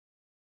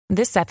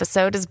This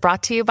episode is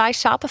brought to you by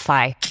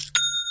Shopify.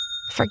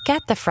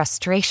 Forget the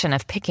frustration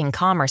of picking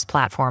commerce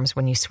platforms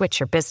when you switch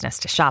your business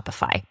to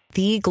Shopify,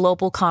 the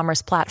global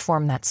commerce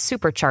platform that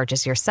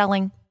supercharges your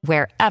selling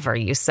wherever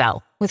you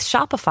sell. With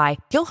Shopify,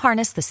 you'll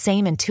harness the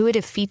same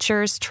intuitive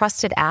features,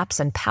 trusted apps,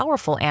 and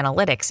powerful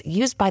analytics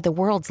used by the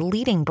world's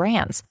leading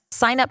brands.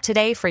 Sign up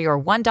today for your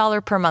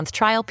 $1 per month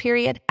trial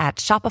period at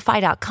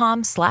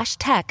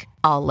shopify.com/tech,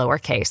 all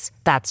lowercase.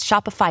 That's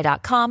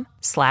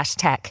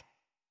shopify.com/tech.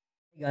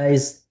 Hey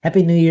guys,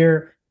 Happy New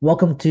Year.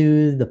 Welcome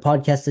to the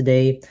podcast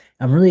today.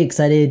 I'm really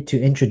excited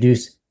to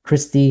introduce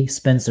Kristi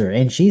Spencer,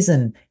 and she's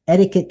an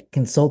etiquette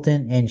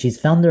consultant and she's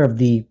founder of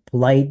the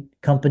Polite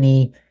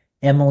Company,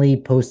 Emily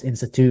Post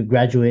Institute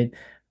graduate.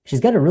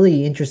 She's got a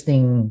really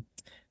interesting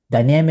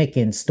dynamic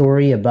and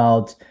story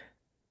about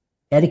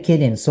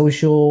etiquette in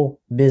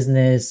social,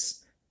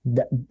 business,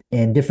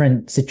 and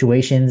different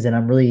situations, and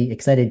I'm really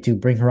excited to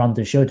bring her on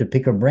the show to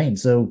pick her brain.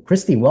 So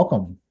Kristi,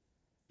 welcome.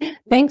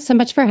 Thanks so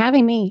much for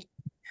having me.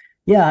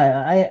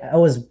 Yeah, I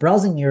was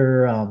browsing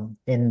your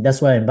and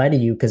that's why I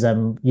invited you because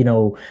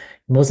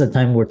most of the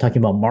time we're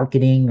talking about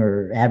marketing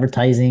or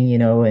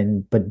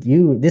advertising, but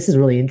this is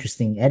really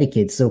interesting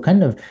etiquette. So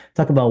kind of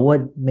talk about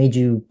what made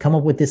you come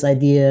up with this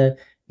idea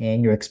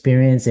and your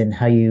experience and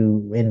how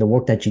you in the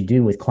work that you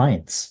do with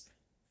clients.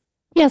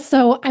 Yeah,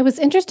 so I was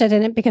interested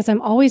in it because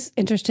I'm always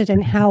interested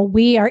in how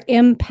we are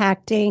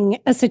impacting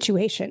a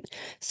situation.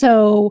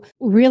 So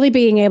really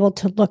being able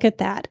to look at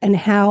that and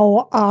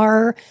how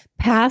our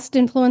past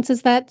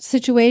influences that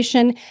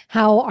situation,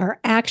 how our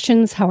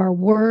actions, how our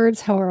words,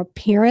 how our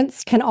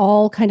appearance can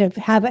all kind of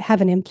have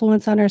an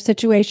influence on our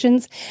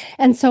situations.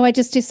 And so I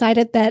just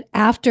decided that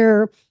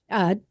after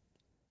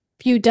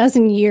few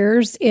dozen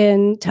years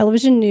in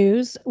television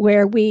news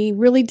where we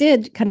really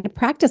did kind of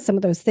practice some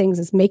of those things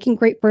as making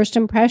great first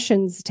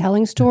impressions,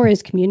 telling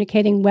stories,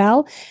 communicating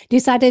well,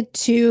 decided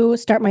to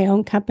start my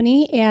own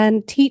company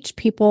and teach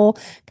people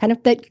kind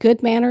of that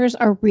good manners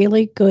are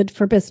really good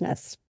for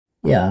business.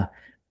 Yeah,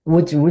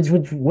 which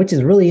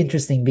is really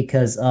interesting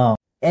because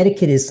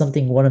etiquette is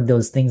one of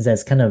those things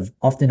that's kind of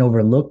often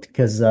overlooked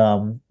because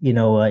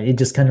it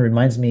just kind of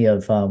reminds me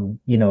of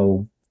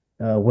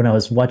when I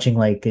was watching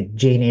like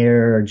Jane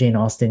Eyre or Jane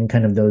Austen,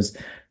 kind of those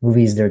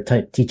movies, they're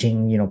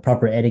teaching,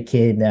 proper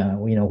etiquette,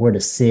 where to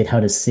sit,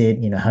 how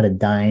to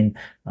dine,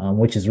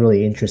 which is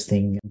really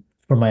interesting.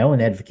 For my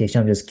own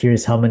edification, I'm just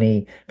curious how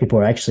many people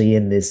are actually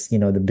in this,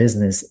 the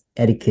business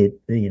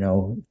etiquette,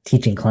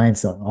 teaching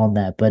clients on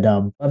that. But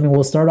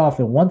we'll start off.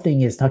 And one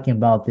thing is talking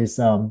about this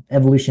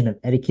evolution of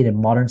etiquette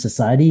in modern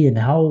society and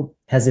how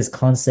has this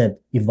concept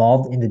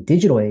evolved in the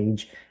digital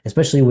age,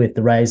 especially with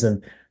the rise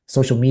of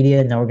social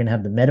media. Now we're going to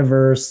have the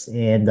metaverse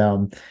and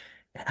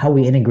how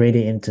we integrate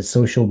it into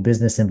social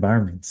business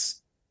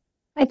environments.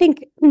 I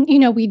think,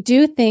 we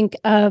do think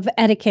of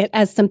etiquette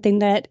as something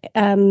that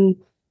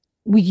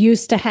we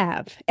used to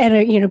have.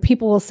 And,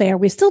 people will say, are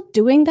we still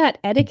doing that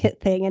etiquette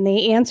thing? And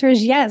the answer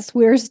is yes,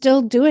 we're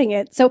still doing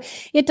it. So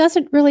it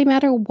doesn't really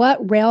matter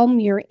what realm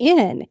you're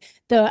in.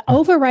 The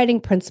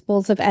overriding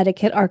principles of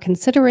etiquette are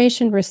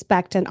consideration,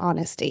 respect, and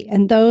honesty.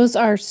 And those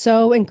are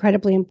so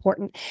incredibly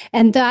important.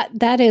 And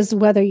that is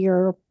whether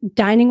you're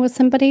dining with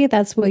somebody,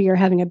 that's whether you're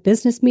having a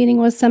business meeting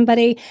with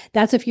somebody,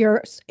 that's if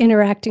you're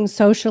interacting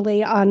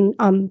socially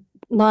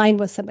online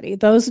with somebody.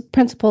 Those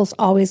principles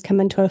always come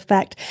into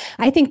effect.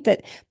 I think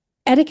that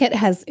etiquette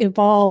has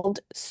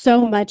evolved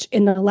so much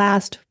in the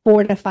last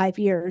 4 to 5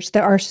 years.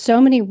 There are so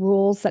many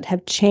rules that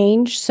have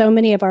changed. So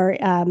many of our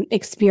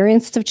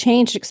experiences have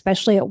changed,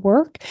 especially at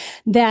work,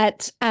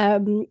 that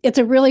it's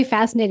a really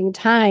fascinating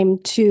time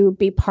to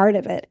be part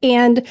of it.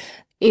 And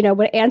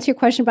to answer your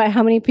question about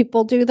how many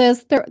people do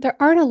this, there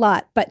aren't a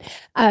lot, but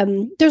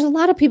there's a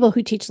lot of people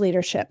who teach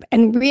leadership.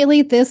 And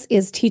really, this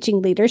is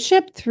teaching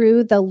leadership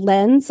through the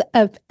lens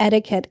of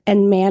etiquette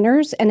and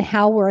manners and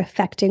how we're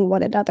affecting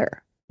one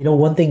another.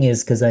 One thing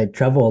is because I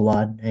travel a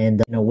lot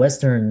and,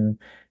 Western,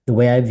 the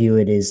way I view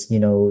it is,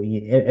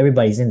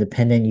 everybody's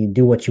independent. You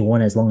do what you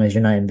want as long as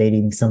you're not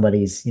invading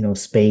somebody's,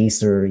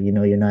 space or,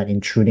 you're not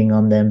intruding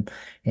on them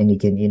and you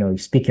can,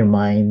 speak your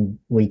mind,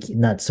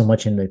 not so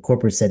much in the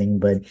corporate setting,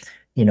 but,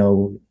 we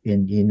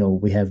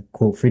have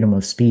quote freedom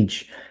of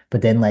speech.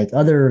 But then like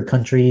other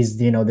countries,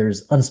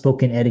 there's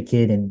unspoken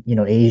etiquette in,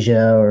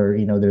 Asia or,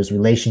 there's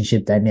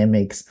relationship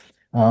dynamics.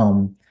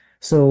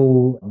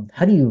 So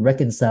how do you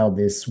reconcile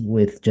this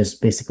with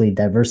just basically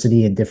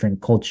diversity in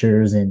different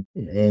cultures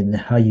and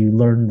how you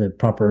learn the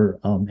proper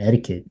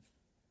etiquette?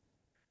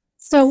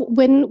 So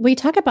when we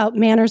talk about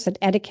manners and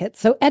etiquette,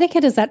 so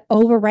etiquette is that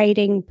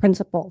overriding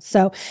principle.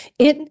 So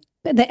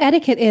the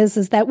etiquette is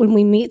that when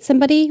we meet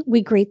somebody,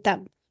 we greet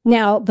them.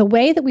 Now, the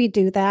way that we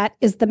do that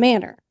is the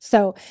manner.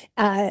 So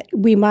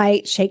we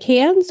might shake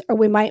hands or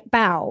we might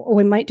bow or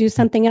we might do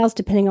something else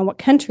depending on what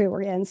country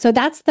we're in. So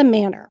that's the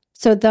manner.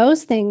 So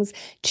those things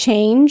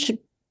change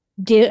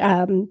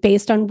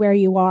based on where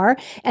you are,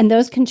 and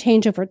those can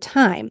change over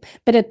time.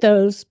 But at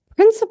those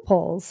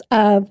principles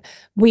of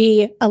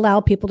we allow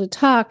people to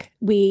talk,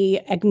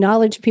 we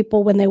acknowledge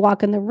people when they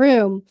walk in the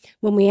room,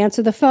 when we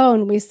answer the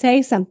phone, we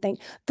say something.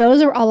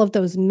 Those are all of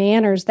those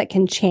manners that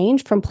can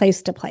change from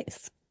place to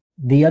place.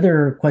 The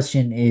other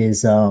question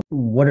is,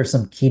 what are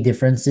some key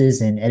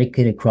differences in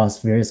etiquette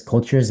across various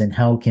cultures, and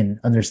how can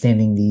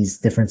understanding these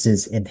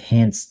differences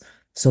enhance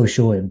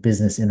social and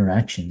business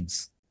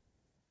interactions?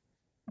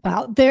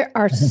 Wow, there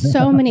are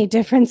so many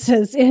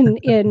differences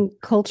in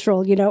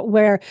cultural,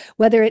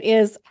 whether it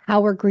is how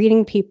we're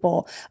greeting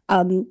people,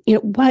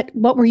 what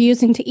we're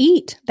using to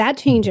eat, that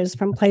changes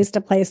from place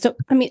to place. So,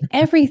 I mean,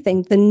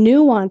 everything, the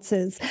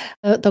nuances,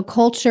 the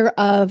culture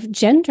of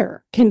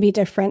gender can be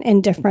different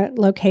in different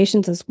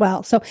locations as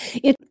well. So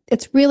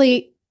it's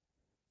really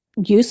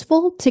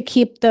useful to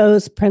keep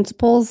those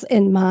principles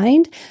in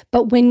mind.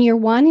 But when you're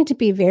wanting to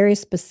be very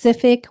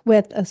specific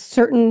with a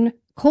certain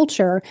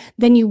culture,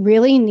 then you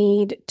really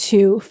need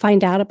to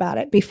find out about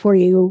it before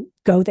you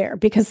go there,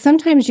 because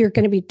sometimes you're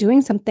going to be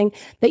doing something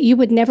that you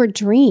would never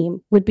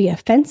dream would be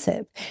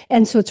offensive.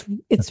 And so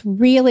it's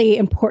really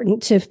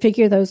important to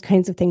figure those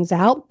kinds of things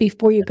out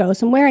before you go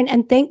somewhere.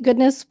 And thank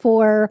goodness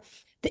for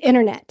the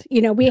internet.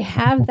 We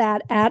have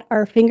that at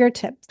our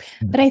fingertips.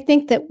 But I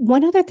think that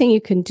one other thing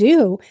you can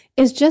do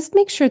is just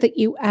make sure that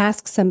you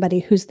ask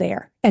somebody who's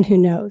there and who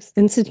knows.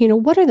 And says,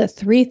 what are the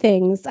 3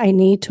 things I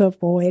need to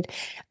avoid?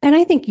 And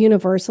I think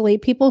universally,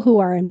 people who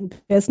are in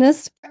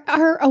business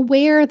are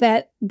aware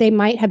that they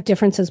might have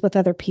differences with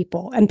other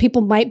people, and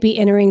people might be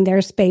entering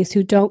their space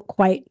who don't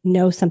quite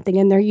know something.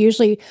 And they're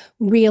usually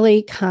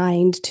really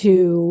kind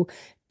to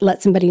let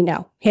somebody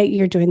know, hey,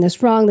 you're doing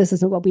this wrong. This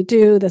isn't what we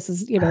do. This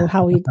is,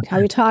 how we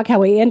talk, how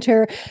we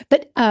enter.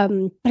 But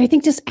I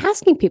think just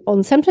asking people,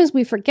 and sometimes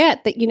we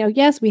forget that,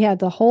 yes, we have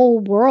the whole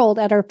world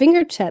at our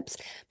fingertips,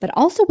 but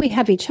also we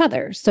have each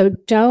other. So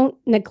don't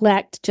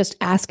neglect just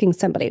asking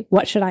somebody,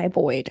 what should I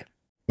avoid?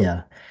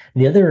 Yeah.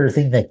 The other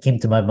thing that came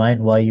to my mind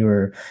while you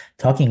were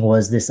talking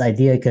was this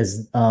idea,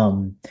 because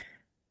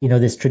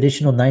this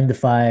traditional 9 to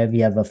 5,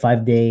 you have a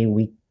 5-day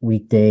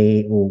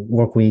weekday or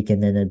work week,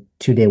 and then a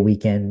 2-day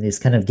weekend is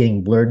kind of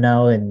getting blurred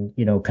now. And,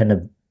 kind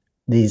of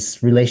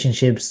these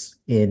relationships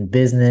in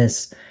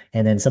business,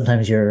 and then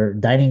sometimes you're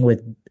dining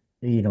with,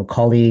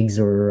 colleagues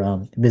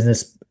or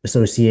business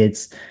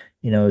associates,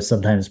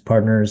 sometimes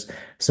partners.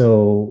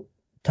 So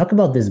talk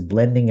about this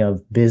blending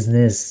of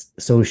business,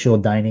 social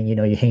dining,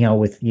 you hang out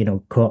with,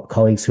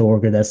 colleagues,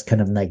 coworker, that's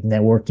kind of like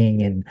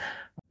networking. And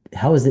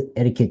how is the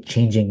etiquette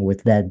changing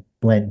with that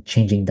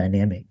changing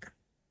dynamic?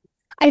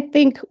 I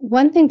think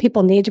one thing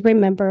people need to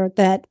remember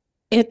that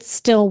it's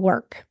still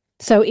work.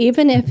 So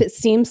even if it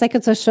seems like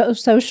it's a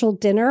social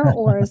dinner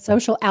or a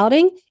social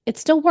outing, it's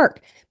still work.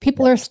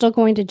 People are still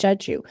going to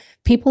judge you.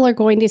 People are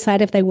going to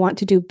decide if they want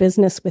to do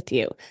business with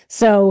you.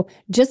 So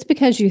just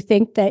because you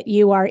think that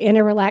you are in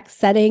a relaxed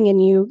setting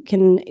and you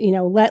can,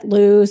 let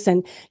loose,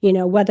 and,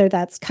 whether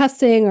that's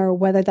cussing or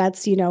whether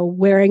that's,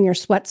 wearing your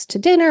sweats to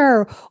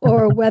dinner,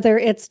 or whether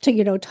it's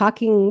to,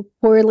 talking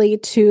poorly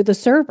to the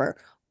server,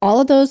 all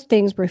of those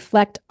things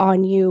reflect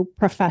on you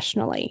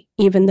professionally,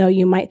 even though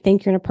you might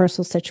think you're in a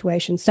personal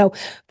situation. So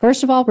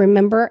first of all,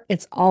 remember,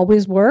 it's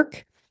always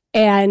work,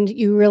 and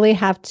you really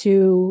have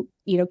to,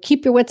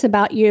 keep your wits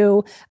about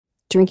you.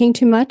 Drinking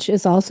too much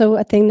is also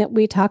a thing that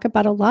we talk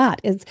about a lot,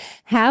 is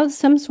have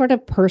some sort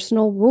of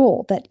personal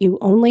rule that you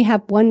only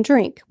have one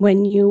drink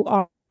when you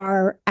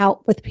are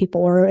out with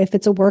people, or if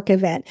it's a work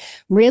event.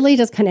 Really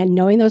just kind of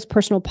knowing those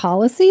personal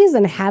policies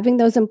and having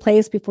those in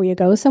place before you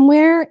go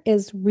somewhere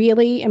is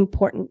really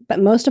important. But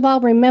most of all,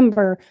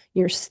 remember,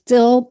 you're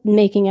still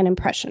making an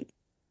impression.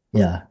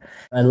 Yeah,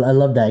 I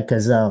love that,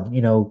 because,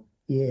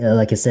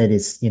 like I said,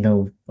 it's,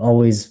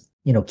 always,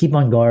 keep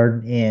on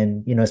guard,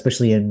 and,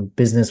 especially in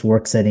business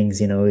work settings,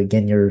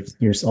 again, you're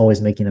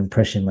always making an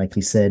impression, like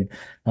you said.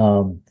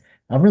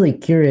 I'm really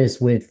curious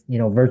with,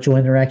 virtual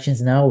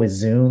interactions now with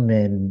Zoom,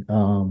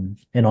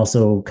 and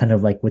also kind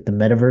of like with the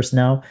metaverse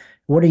now.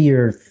 What are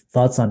your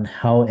thoughts on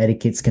how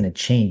etiquette's going to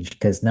change?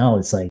 Because now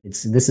it's like,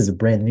 this is a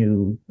brand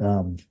new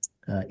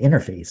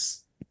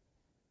interface.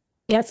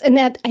 Yes, and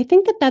that I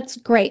think that that's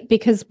great,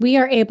 because we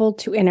are able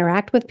to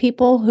interact with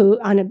people who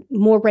on a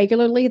more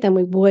regularly than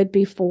we would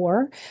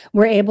before.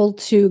 We're able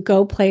to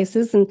go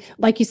places, and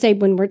like you say,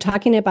 when we're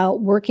talking about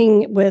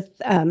working with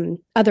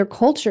other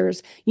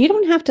cultures, you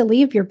don't have to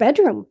leave your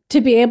bedroom to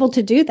be able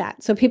to do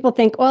that. So people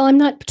think, well, I'm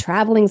not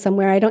traveling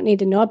somewhere, I don't need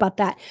to know about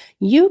that.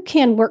 You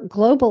can work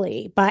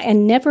globally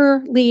and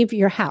never leave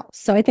your house.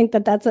 So I think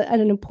that that's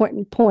an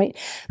important point.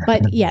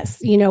 But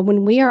yes,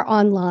 when we are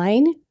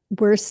online,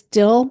 we're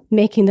still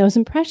making those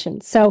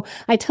impressions. So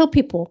I tell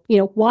people,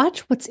 watch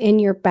what's in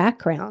your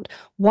background.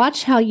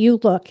 Watch how you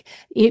look.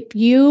 If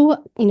you,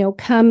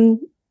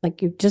 come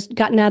like you've just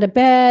gotten out of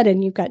bed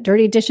and you've got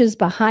dirty dishes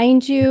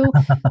behind you,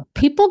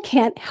 people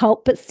can't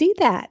help but see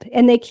that.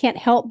 And they can't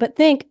help but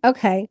think,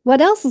 okay,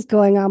 what else is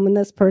going on in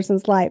this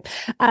person's life?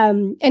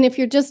 And if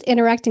you're just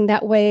interacting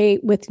that way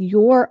with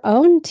your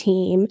own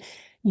team,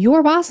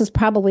 your boss is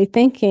probably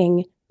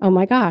thinking, oh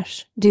my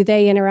gosh, do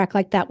they interact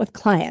like that with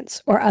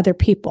clients or other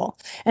people?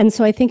 And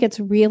so I think it's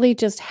really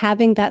just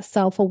having that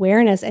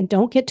self-awareness, and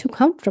don't get too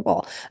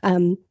comfortable.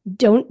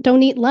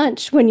 Don't eat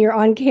lunch when you're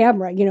on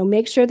camera.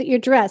 Make sure that you're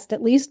dressed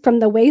at least from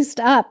the waist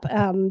up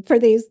for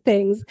these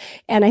things.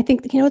 And I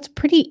think, it's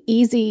pretty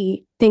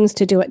easy things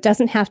to do. It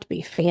doesn't have to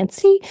be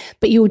fancy,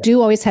 but you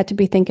do always have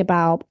to think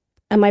about,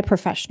 am I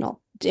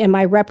professional? Am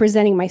I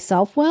representing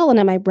myself well? And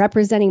am I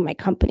representing my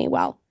company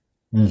well?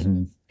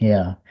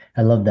 Yeah,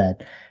 I love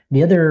that.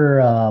 The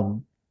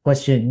other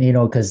question,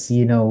 because,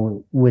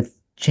 with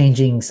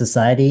changing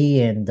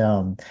society and,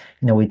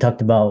 we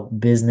talked about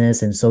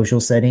business and social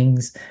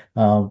settings,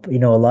 a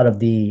lot of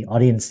the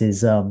audience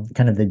is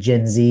kind of the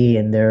Gen Z,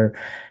 and they're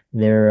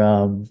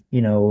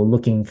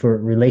looking for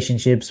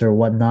relationships or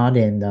whatnot.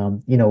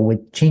 And,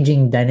 with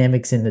changing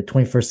dynamics in the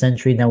 21st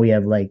century, now we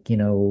have like,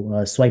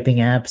 swiping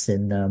apps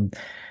and,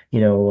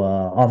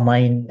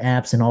 online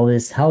apps and all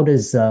this. How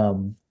does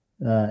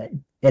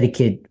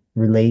etiquette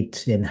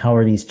relate, and how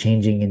are these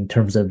changing in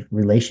terms of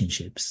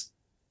relationships?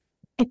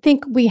 I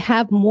think we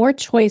have more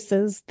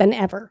choices than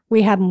ever.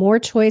 We have more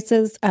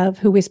choices of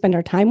who we spend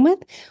our time with.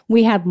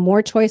 We have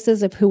more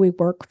choices of who we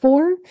work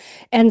for.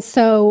 And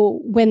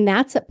so when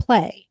that's at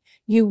play,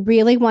 you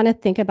really want to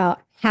think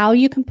about how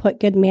you can put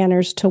good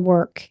manners to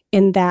work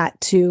in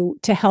that to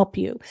help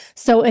you.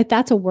 So if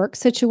that's a work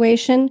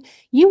situation,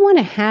 you want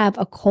to have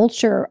a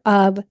culture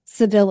of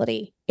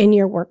civility in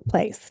your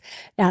workplace.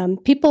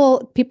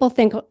 People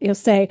think, you'll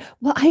say,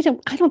 well, I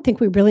don't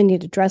think we really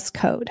need a dress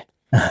code.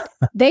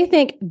 They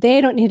think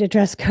they don't need a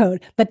dress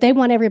code, but they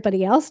want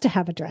everybody else to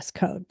have a dress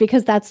code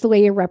because that's the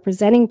way you're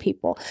representing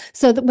people.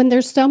 So that when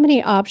there's so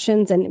many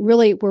options, and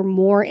really we're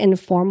more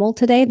informal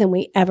today than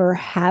we ever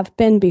have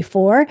been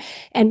before,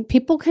 and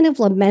people kind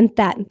of lament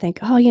that and think,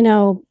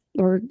 oh,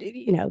 or,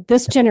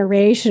 this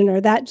generation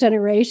or that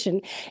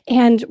generation.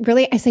 And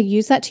really, I say,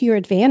 use that to your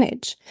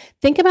advantage.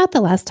 Think about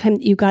the last time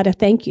that you got a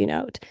thank you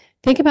note.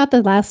 Think about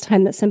the last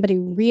time that somebody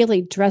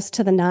really dressed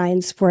to the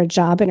nines for a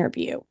job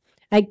interview.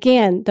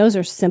 Again, those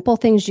are simple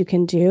things you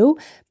can do,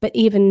 but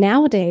even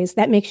nowadays,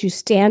 that makes you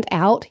stand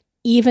out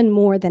even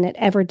more than it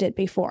ever did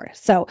before.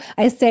 So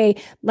I say,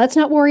 let's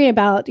not worry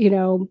about,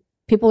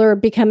 people are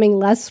becoming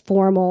less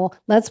formal.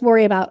 Let's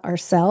worry about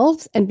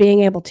ourselves and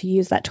being able to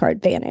use that to our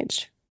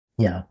advantage.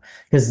 Yeah,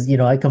 because,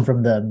 I come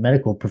from the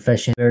medical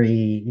profession,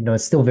 very,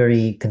 it's still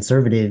very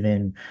conservative.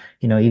 And,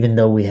 even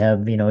though we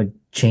have,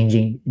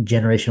 changing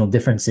generational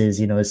differences,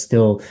 it's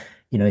still,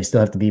 you still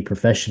have to be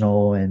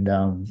professional, and,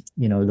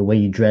 the way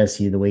you dress,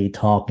 the way you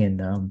talk.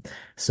 And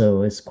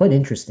so it's quite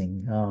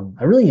interesting.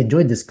 I really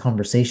enjoyed this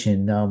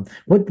conversation.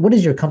 What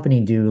does your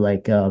company do?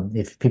 Like,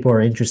 if people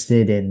are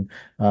interested in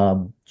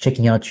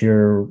checking out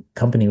your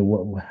company,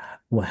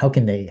 how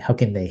can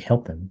they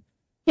help them?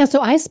 Yeah,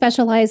 so I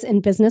specialize in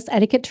business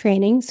etiquette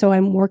training. So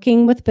I'm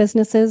working with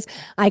businesses.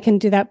 I can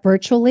do that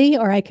virtually,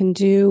 or I can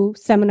do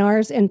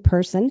seminars in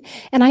person.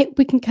 And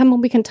we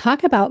can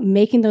talk about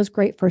making those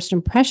great first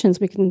impressions.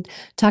 We can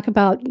talk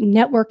about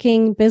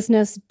networking,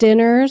 business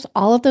dinners,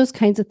 all of those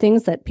kinds of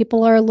things that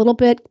people are a little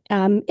bit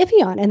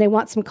iffy on, and they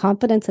want some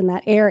confidence in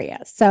that area.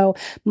 So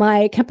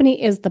my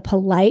company is The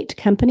Polite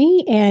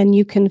Company, and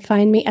you can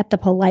find me at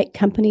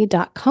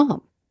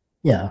thepolitecompany.com.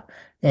 Yeah.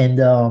 And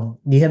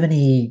do you have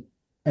any,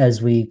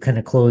 as we kind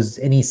of close,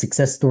 any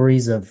success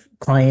stories of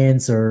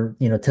clients, or,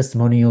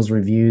 testimonials,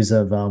 reviews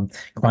of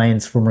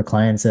clients, former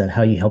clients,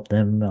 how you help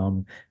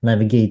them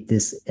navigate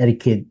this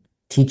etiquette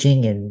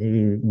teaching,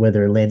 and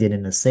whether it landed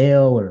in a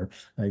sale or,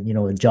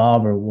 a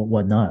job or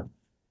whatnot?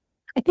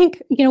 I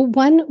think,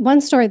 one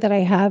story that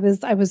I have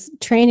is I was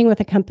training with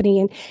a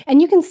company,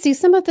 and you can see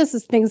some of this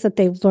is things that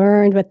they've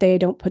learned, but they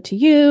don't put to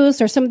use,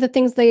 or some of the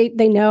things they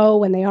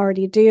know and they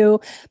already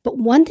do. But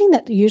one thing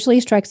that usually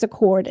strikes a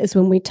chord is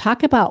when we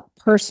talk about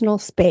personal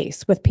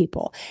space with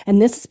people.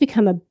 And this has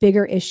become a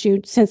bigger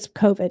issue since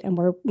COVID, and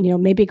we're,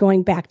 maybe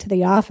going back to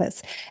the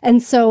office.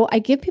 And so I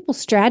give people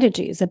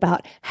strategies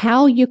about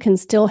how you can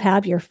still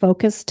have your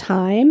focused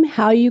time,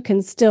 how you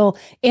can still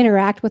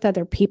interact with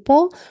other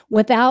people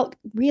without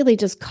really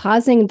just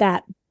causing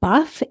that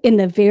buff in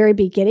the very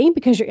beginning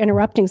because you're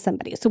interrupting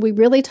somebody. So we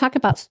really talk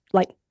about,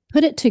 like,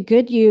 put it to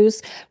good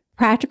use,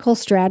 practical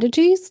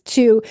strategies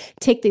to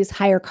take these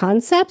higher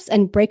concepts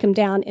and break them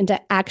down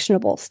into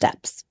actionable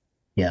steps.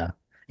 Yeah.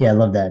 Yeah, I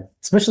love that.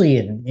 Especially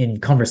in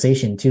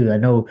conversation too. I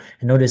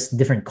noticed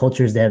different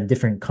cultures that have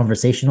different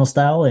conversational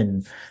style,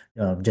 and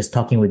just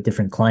talking with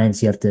different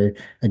clients, you have to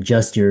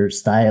adjust your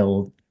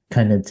style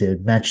kind of to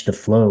match the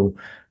flow.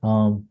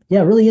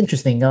 Yeah, really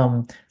interesting.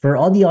 For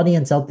all the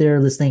audience out there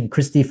listening,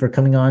 Kristi for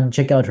coming on,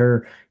 check out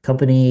her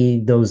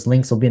company. Those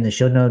links will be in the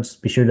show notes.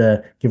 Be sure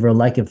to give her a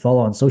like and follow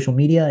on social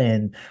media.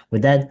 And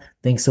with that,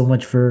 thanks so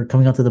much for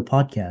coming on to the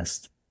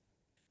podcast.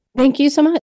 Thank you so much.